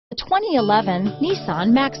2011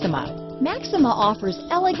 Nissan Maxima. Maxima offers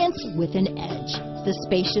elegance with an edge. The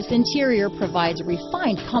spacious interior provides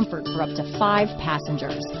refined comfort for up to 5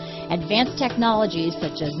 passengers. Advanced technologies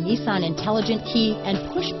such as Nissan Intelligent Key and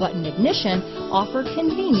push-button ignition offer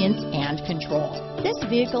convenience and control. This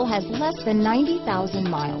vehicle has less than 90,000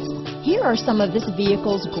 miles. Here are some of this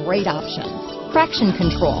vehicle's great options: traction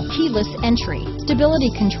control, keyless entry,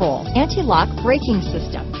 stability control, anti-lock braking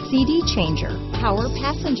system, CD changer, power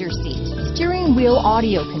passenger seat, steering wheel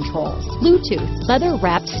audio controls, Bluetooth,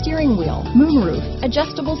 leather-wrapped steering wheel, moonroof,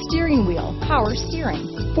 adjustable steering wheel, power steering,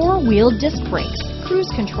 4-wheel disc brakes, cruise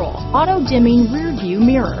control, auto-dimming rear-view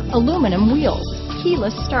mirror, aluminum wheels,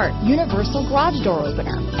 keyless start, universal garage door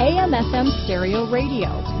opener, AM/FM stereo radio.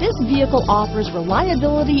 This vehicle offers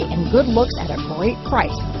reliability and good looks at a great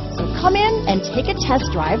price. So come in and take a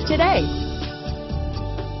test drive today.